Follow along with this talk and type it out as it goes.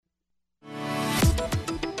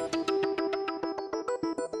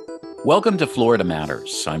Welcome to Florida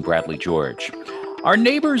Matters. I'm Bradley George. Our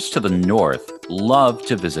neighbors to the north love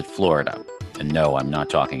to visit Florida. And no, I'm not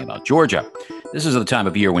talking about Georgia. This is the time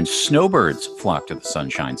of year when snowbirds flock to the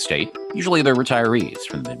Sunshine State. Usually they're retirees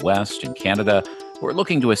from the Midwest and Canada who are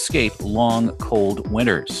looking to escape long, cold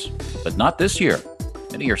winters. But not this year.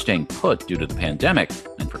 Many are staying put due to the pandemic.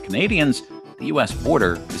 And for Canadians, the U.S.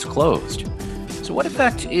 border is closed. So what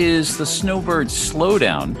effect is the snowbird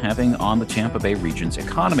slowdown having on the Tampa Bay region's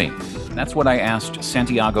economy? That's what I asked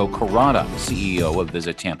Santiago Corrada, CEO of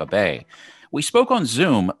Visit Tampa Bay. We spoke on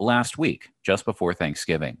Zoom last week, just before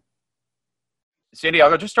Thanksgiving.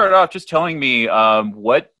 Santiago, just start off just telling me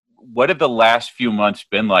what have the last few months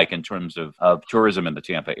been like in terms of tourism in the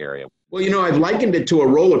Tampa area? Well, I've likened it to a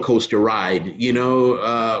roller coaster ride,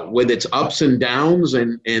 with its ups and downs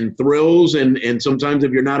and thrills. And sometimes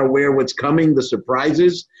if you're not aware what's coming, the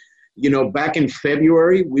surprises. Back in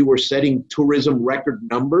February, we were setting tourism record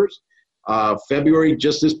numbers.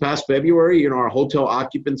 Just this past February, our hotel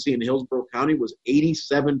occupancy in Hillsborough County was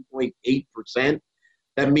 87.8%.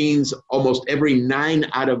 That means almost every 9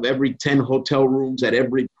 out of every 10 hotel rooms at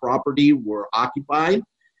every property were occupied.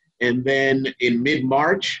 And then in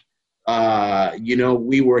mid-March,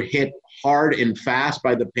 we were hit hard and fast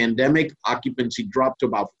by the pandemic. Occupancy dropped to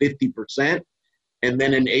about 50%. And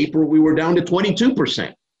then in April, we were down to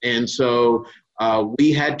 22%. And so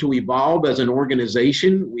we had to evolve as an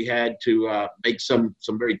organization. We had to make some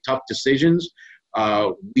very tough decisions.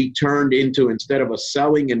 We turned into, instead of a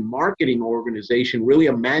selling and marketing organization, really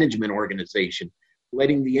a management organization,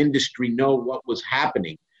 letting the industry know what was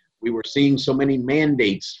happening. We were seeing so many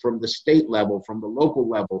mandates from the state level, from the local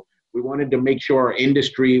level. We wanted to make sure our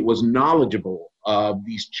industry was knowledgeable of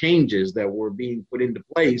these changes that were being put into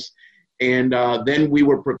place. And then we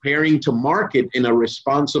were preparing to market in a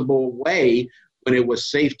responsible way when it was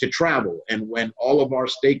safe to travel and when all of our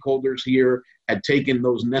stakeholders here had taken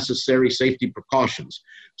those necessary safety precautions.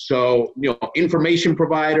 So, information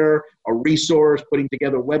provider, a resource, putting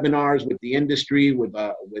together webinars with the industry, with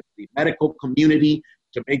the medical community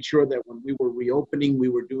to make sure that when we were reopening, we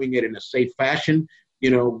were doing it in a safe fashion.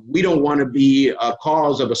 We don't want to be a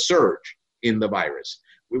cause of a surge in the virus.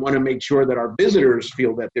 We want to make sure that our visitors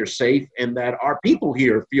feel that they're safe and that our people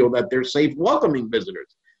here feel that they're safe welcoming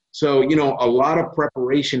visitors. So, a lot of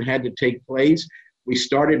preparation had to take place. We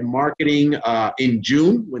started marketing in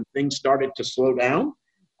June when things started to slow down.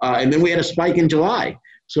 And then we had a spike in July.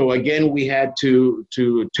 So again, we had to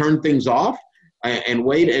turn things off and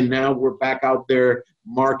wait. And now we're back out there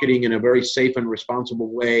marketing in a very safe and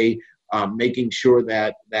responsible way, making sure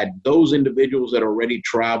that those individuals that already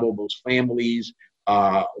travel, those families,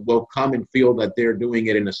 will come and feel that they're doing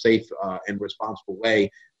it in a safe and responsible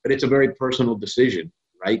way. But it's a very personal decision,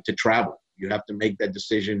 right, to travel. You have to make that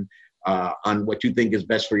decision on what you think is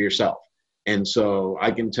best for yourself. And so I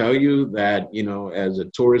can tell you that, as a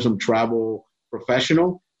tourism travel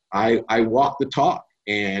professional, I walk the talk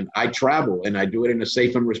and I travel and I do it in a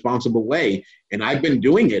safe and responsible way. And I've been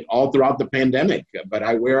doing it all throughout the pandemic, but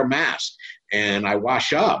I wear a mask and I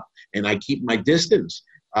wash up and I keep my distance.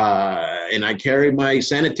 And I carry my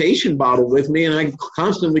sanitation bottle with me and I'm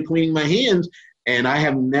constantly cleaning my hands. And I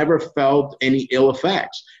have never felt any ill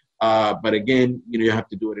effects. But again, you have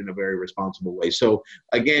to do it in a very responsible way. So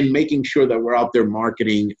again, making sure that we're out there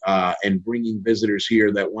marketing and bringing visitors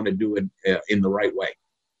here that want to do it in the right way.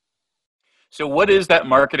 So what is that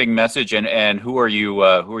marketing message and who are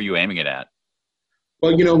you aiming it at?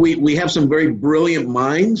 Well, we have some very brilliant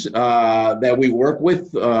minds that we work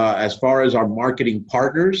with as far as our marketing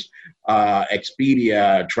partners,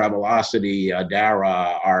 Expedia, Travelocity,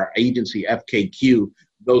 Dara, our agency, FKQ.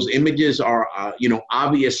 Those images are,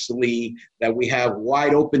 obviously that we have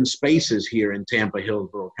wide open spaces here in Tampa,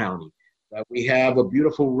 Hillsborough County, that we have a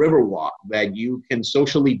beautiful river walk that you can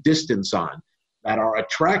socially distance on, that our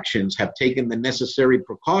attractions have taken the necessary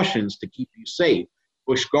precautions to keep you safe.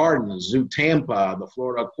 Busch Gardens, Zoo Tampa, the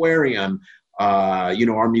Florida Aquarium,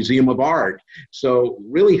 our Museum of Art. So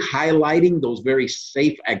really highlighting those very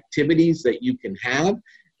safe activities that you can have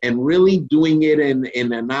and really doing it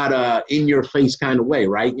in a not a in-your-face kind of way,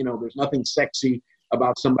 right? There's nothing sexy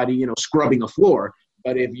about somebody, scrubbing a floor.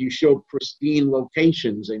 But if you show pristine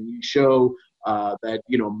locations and you show that,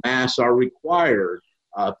 masks are required,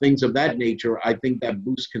 things of that nature, I think that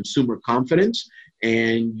boosts consumer confidence.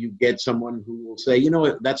 And you get someone who will say,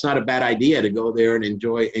 that's not a bad idea to go there and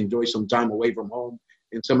enjoy some time away from home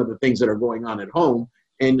and some of the things that are going on at home.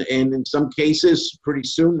 And in some cases, pretty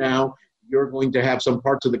soon now, you're going to have some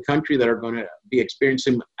parts of the country that are going to be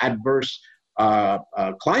experiencing adverse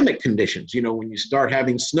climate conditions. When you start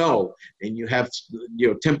having snow and you have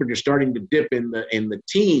temperature starting to dip in the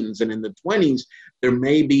teens and in the 20s, there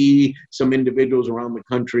may be some individuals around the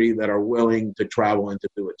country that are willing to travel and to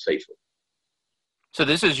do it safely. So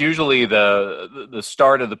this is usually the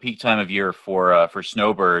start of the peak time of year for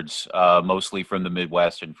snowbirds, mostly from the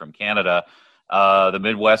Midwest and from Canada. The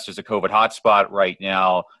Midwest is a COVID hotspot right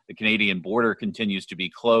now. The Canadian border continues to be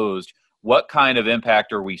closed. What kind of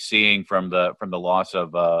impact are we seeing from the loss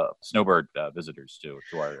of snowbird visitors to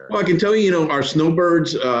our area? Well, I can tell you, our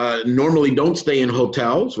snowbirds normally don't stay in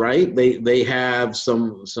hotels, right? They have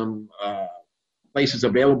some places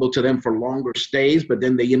available to them for longer stays, but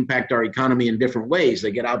then they impact our economy in different ways.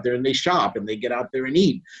 They get out there and they shop, and they get out there and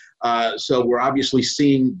eat. So we're obviously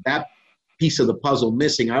seeing that piece of the puzzle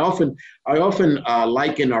missing. I often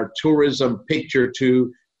liken our tourism picture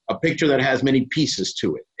to a picture that has many pieces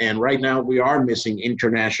to it. And right now we are missing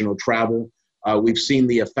international travel. We've seen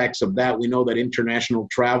the effects of that. We know that international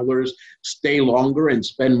travelers stay longer and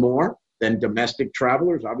spend more than domestic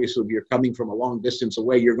travelers. Obviously, if you're coming from a long distance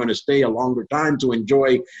away, you're going to stay a longer time to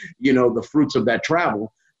enjoy, the fruits of that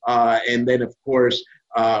travel. And then, of course,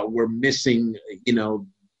 we're missing,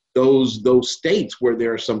 those states where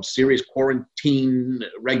there are some serious quarantine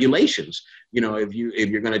regulations. If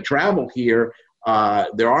you're going to travel here,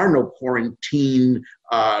 there are no quarantine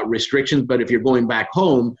restrictions. But if you're going back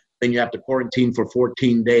home, then you have to quarantine for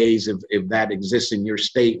 14 days if that exists in your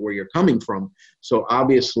state where you're coming from. So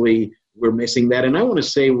obviously, we're missing that. And I want to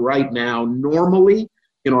say right now, normally,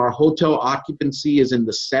 our hotel occupancy is in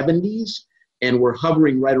the 70s, and we're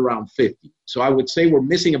hovering right around 50. So I would say we're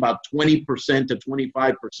missing about 20% to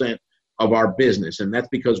 25% of our business. And that's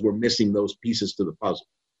because we're missing those pieces to the puzzle.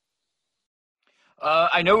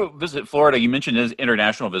 I know Visit Florida, you mentioned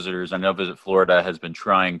international visitors. I know Visit Florida has been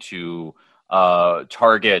trying to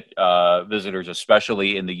target visitors,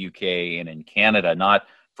 especially in the UK and in Canada, not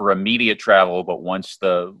for immediate travel, but once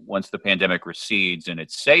the pandemic recedes and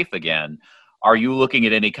it's safe again. Are you looking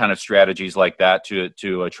at any kind of strategies like that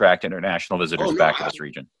to attract international visitors back to this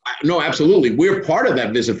region? No, absolutely. We're part of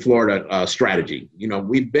that Visit Florida strategy.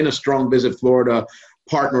 We've been a strong Visit Florida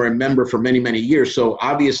partner and member for many, many years. So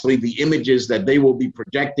obviously the images that they will be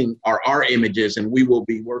projecting are our images, and we will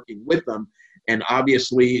be working with them. And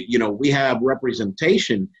obviously, we have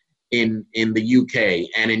representation in the UK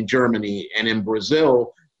and in Germany and in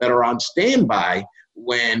Brazil that are on standby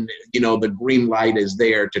when, the green light is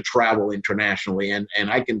there to travel internationally. And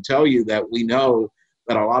I can tell you that we know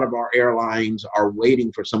that a lot of our airlines are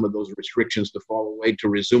waiting for some of those restrictions to fall away to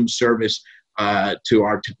resume service to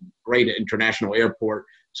our great international airport.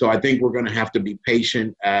 So I think we're going to have to be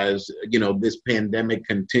patient as, this pandemic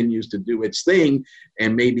continues to do its thing.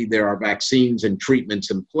 And maybe there are vaccines and treatments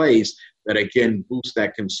in place that, again, boost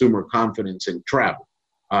that consumer confidence in travel.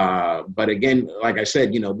 But again, like I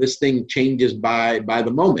said, this thing changes by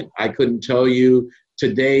the moment. I couldn't tell you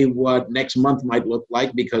today what next month might look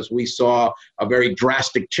like because we saw a very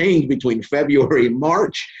drastic change between February and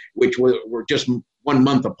March, which were just 1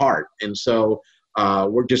 month apart. And so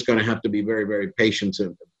we're just going to have to be very, very patient,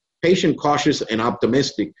 cautious, and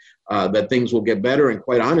optimistic that things will get better. And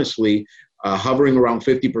quite honestly, hovering around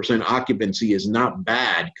 50% occupancy is not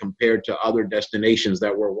bad compared to other destinations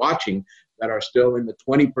that we're watching that are still in the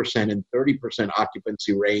 20% and 30%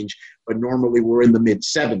 occupancy range, but normally we're in the mid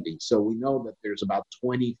 70s. So we know that there's about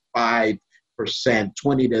 25%,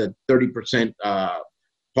 20 to 30%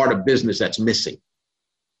 part of business that's missing.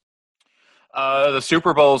 The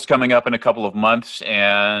Super Bowl is coming up in a couple of months,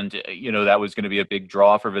 and that was going to be a big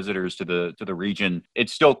draw for visitors to the region. It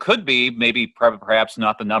still could be, maybe perhaps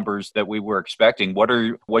not the numbers that we were expecting.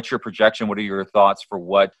 What's your projection? What are your thoughts for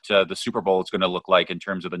what the Super Bowl is going to look like in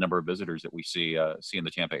terms of the number of visitors that we see in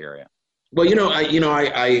the Tampa area? Well,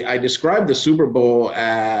 I describe the Super Bowl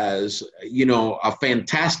as, a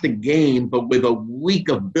fantastic game, but with a week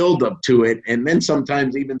of buildup to it, and then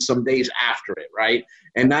sometimes even some days after it, right?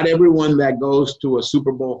 And not everyone that goes to a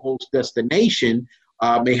Super Bowl host destination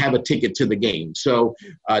may have a ticket to the game. So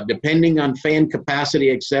depending on fan capacity,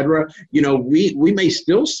 et cetera, we may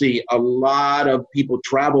still see a lot of people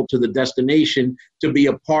travel to the destination to be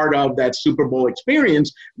a part of that Super Bowl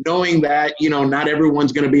experience, knowing that, not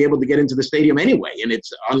everyone's going to be able to get into the stadium anyway. And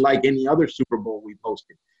it's unlike any other Super Bowl we've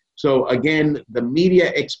hosted. So again, the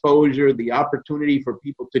media exposure, the opportunity for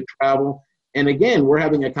people to travel. And again, we're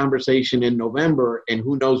having a conversation in November, and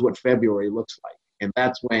who knows what February looks like. And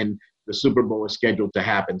that's when the Super Bowl is scheduled to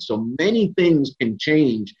happen. So many things can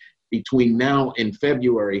change between now and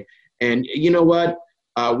February. And you know what?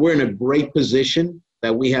 We're in a great position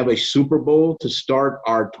that we have a Super Bowl to start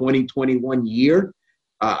our 2021 year.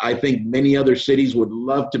 I think many other cities would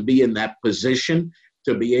love to be in that position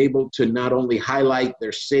to be able to not only highlight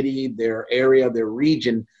their city, their area, their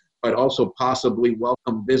region, but also possibly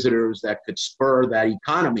welcome visitors that could spur that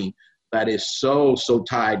economy that is so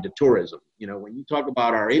tied to tourism. You know, when you talk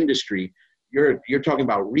about our industry, you're talking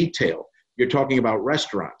about retail, you're talking about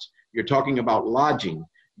restaurants, you're talking about lodging,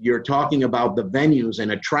 you're talking about the venues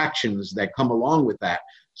and attractions that come along with that.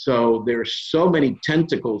 So there's so many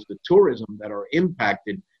tentacles to tourism that are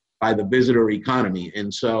impacted by the visitor economy.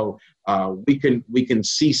 And so we can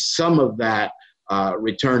see some of that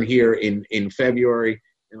return here in February.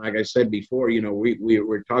 And like I said before, you know,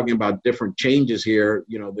 we're talking about different changes here.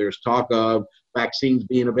 You know, there's talk of vaccines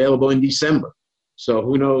being available in December. So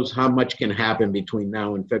who knows how much can happen between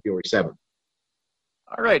now and February 7th.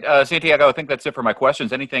 All right, Santiago, I think that's it for my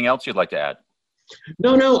questions. Anything else you'd like to add?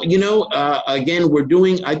 No, you know, again,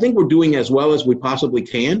 I think we're doing as well as we possibly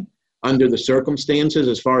can under the circumstances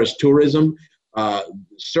as far as tourism.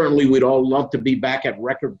 Certainly, we'd all love to be back at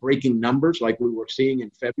record-breaking numbers like we were seeing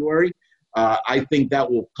in February. I think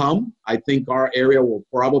that will come. I think our area will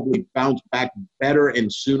probably bounce back better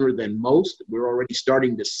and sooner than most. We're already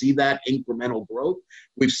starting to see that incremental growth.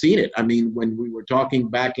 We've seen it. I mean, when we were talking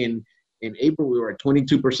back in April, we were at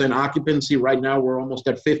 22% occupancy. Right now, we're almost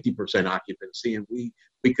at 50% occupancy, and we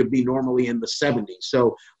could be normally in the 70s.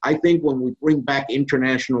 So I think when we bring back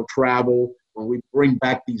international travel, when we bring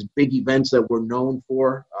back these big events that we're known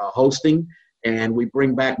for hosting, and we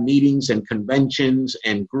bring back meetings and conventions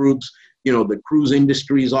and groups, you know, the cruise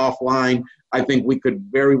industry is offline, I think we could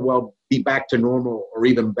very well be back to normal or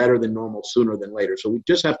even better than normal sooner than later. So we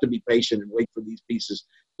just have to be patient and wait for these pieces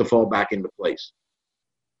to fall back into place.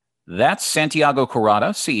 That's Santiago Corrada,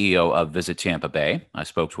 CEO of Visit Tampa Bay. I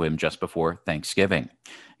spoke to him just before Thanksgiving.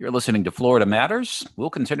 You're listening to Florida Matters.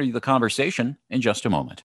 We'll continue the conversation in just a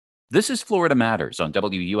moment. This is Florida Matters on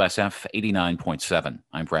WUSF 89.7.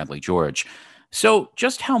 I'm Bradley George. So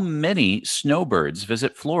just how many snowbirds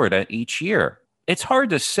visit Florida each year? It's hard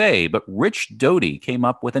to say, but Rich Doty came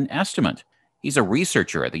up with an estimate. He's a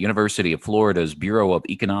researcher at the University of Florida's Bureau of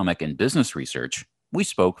Economic and Business Research. We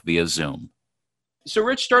spoke via Zoom. So,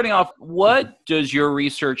 Rich, starting off, what does your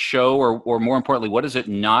research show, or more importantly, what does it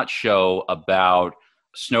not show about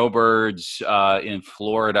snowbirds in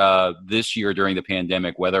Florida this year during the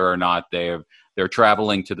pandemic, whether or not they're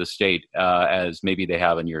traveling to the state as maybe they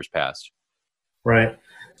have in years past? Right.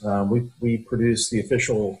 We produce the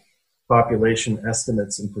official population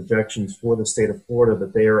estimates and projections for the state of Florida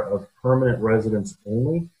that they are of permanent residents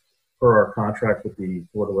only per our contract with the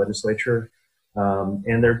Florida legislature.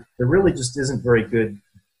 And there really just isn't very good,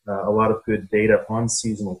 a lot of good data on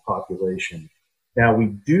seasonal population. Now, we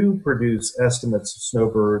do produce estimates of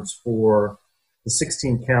snowbirds for the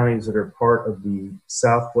 16 counties that are part of the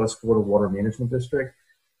Southwest Florida Water Management District.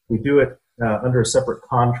 We do it under a separate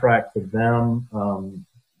contract for them.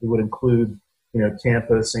 It would include, you know,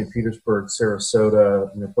 Tampa, St. Petersburg,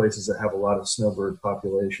 Sarasota, you know, places that have a lot of snowbird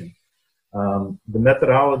population. The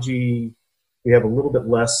methodology we have a little bit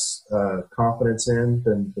less confidence in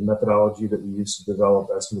than the methodology that we use to develop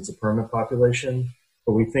estimates of permanent population,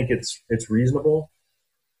 but we think it's reasonable.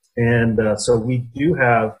 And so we do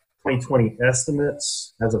have 2020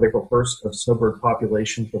 estimates as of April 1st of snowbird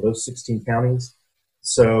population for those 16 counties.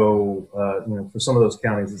 So, you know, for some of those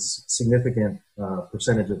counties, it's a significant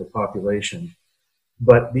percentage of the population.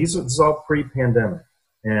 But this is all pre-pandemic,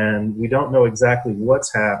 and we don't know exactly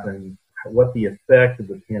what's happened, what the effect of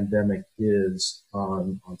the pandemic is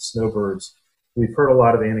on snowbirds. We've heard a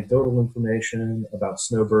lot of anecdotal information about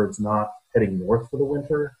snowbirds not heading north for the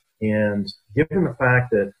winter. And given the fact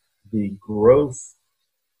that the growth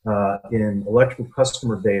in electrical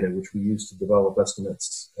customer data, which we use to develop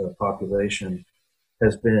estimates of population,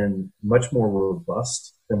 has been much more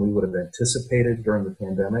robust than we would have anticipated during the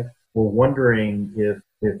pandemic, we're wondering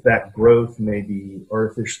if that growth may be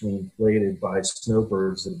artificially inflated by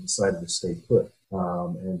snowbirds that have decided to stay put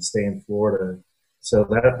and stay in Florida. So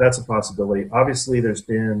that's a possibility. Obviously, there's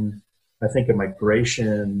been, I think, a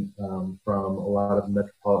migration from a lot of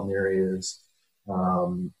metropolitan areas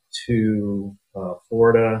to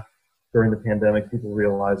Florida during the pandemic, people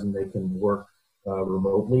realizing they can work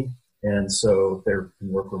remotely. And so if they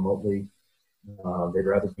can work remotely, they'd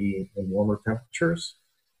rather be in warmer temperatures.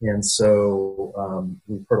 And so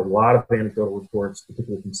we've heard a lot of anecdotal reports,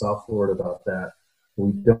 particularly from South Florida, about that.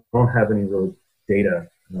 We don't have any real data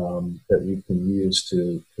that we can use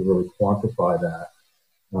to really quantify that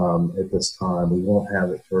at this time. We won't have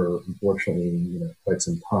it for, unfortunately, quite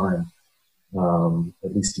some time,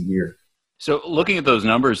 at least a year. So looking at those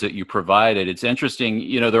numbers that you provided, it's interesting,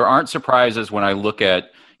 there aren't surprises when I look at,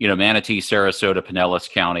 Manatee, Sarasota,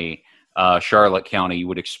 Pinellas County, Charlotte County. You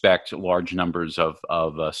would expect large numbers of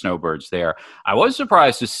snowbirds there. I was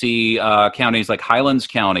surprised to see counties like Highlands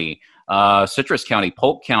County, Citrus County,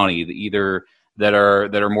 Polk County, either that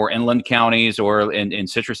are more inland counties, or in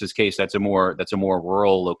Citrus's case, that's a more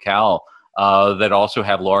rural locale that also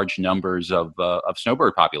have large numbers of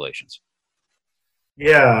snowbird populations.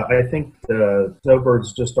 Yeah, I think the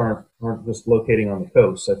snowbirds just aren't just locating on the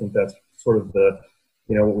coast. I think that's sort of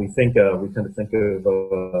what we think of. We tend to think of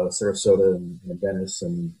Sarasota and Venice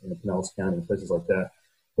and Pinellas County and places like that.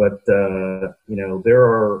 But there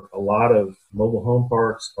are a lot of mobile home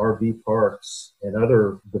parks, RV parks, and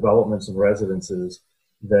other developments and residences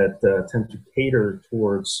that tend to cater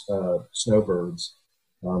towards snowbirds.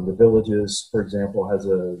 The Villages, for example, has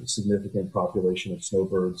a significant population of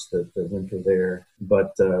snowbirds that winter there.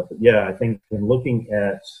 But yeah, I think in looking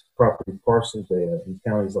at property parcel data in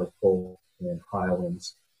counties like Polk and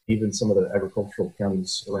Highlands, even some of the agricultural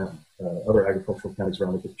counties around, other agricultural counties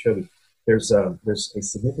around Lake Okeechobee, there's a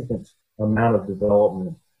significant amount of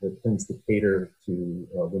development that tends to cater to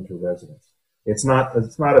winter residents. It's not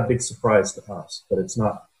a big surprise to us, but it's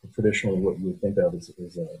not traditionally what you would think of as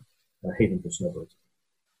a haven for snowbirds.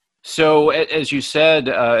 So, as you said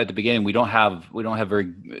at the beginning, we don't have very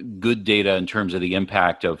good data in terms of the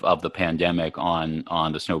impact of the pandemic on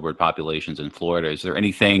the snowbird populations in Florida. Is there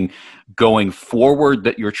anything going forward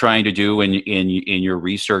that you're trying to do in your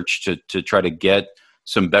research to try to get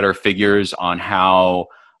some better figures on how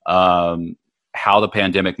the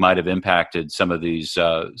pandemic might have impacted some of these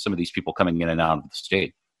people coming in and out of the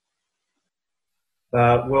state?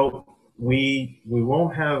 Well, we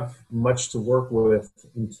won't have much to work with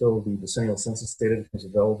until the decennial census data becomes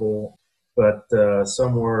available, but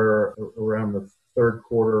somewhere around the third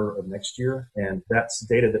quarter of next year. And that's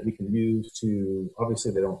data that we can use to,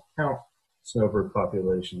 obviously they don't count snowbird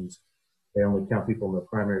populations. They only count people in their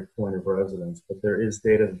primary point of residence, but there is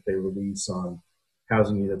data that they release on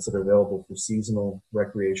housing units that are available for seasonal,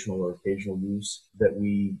 recreational, or occasional use that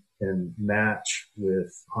we can match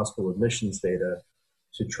with hospital admissions data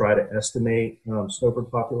to try to estimate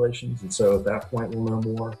snowbird populations. And so at that point we'll know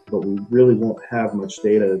more, but we really won't have much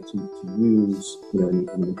data to use in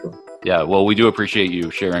the interim. Yeah, well, we do appreciate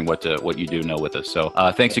you sharing what you do know with us. So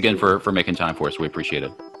thanks again for making time for us. We appreciate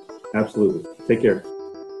it. Absolutely. Take care.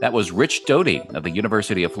 That was Rich Doty of the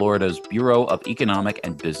University of Florida's Bureau of Economic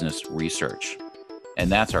and Business Research.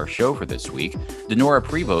 And that's our show for this week. Denora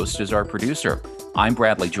Prevost is our producer. I'm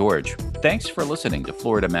Bradley George. Thanks for listening to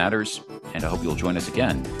Florida Matters, and I hope you'll join us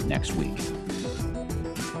again next week.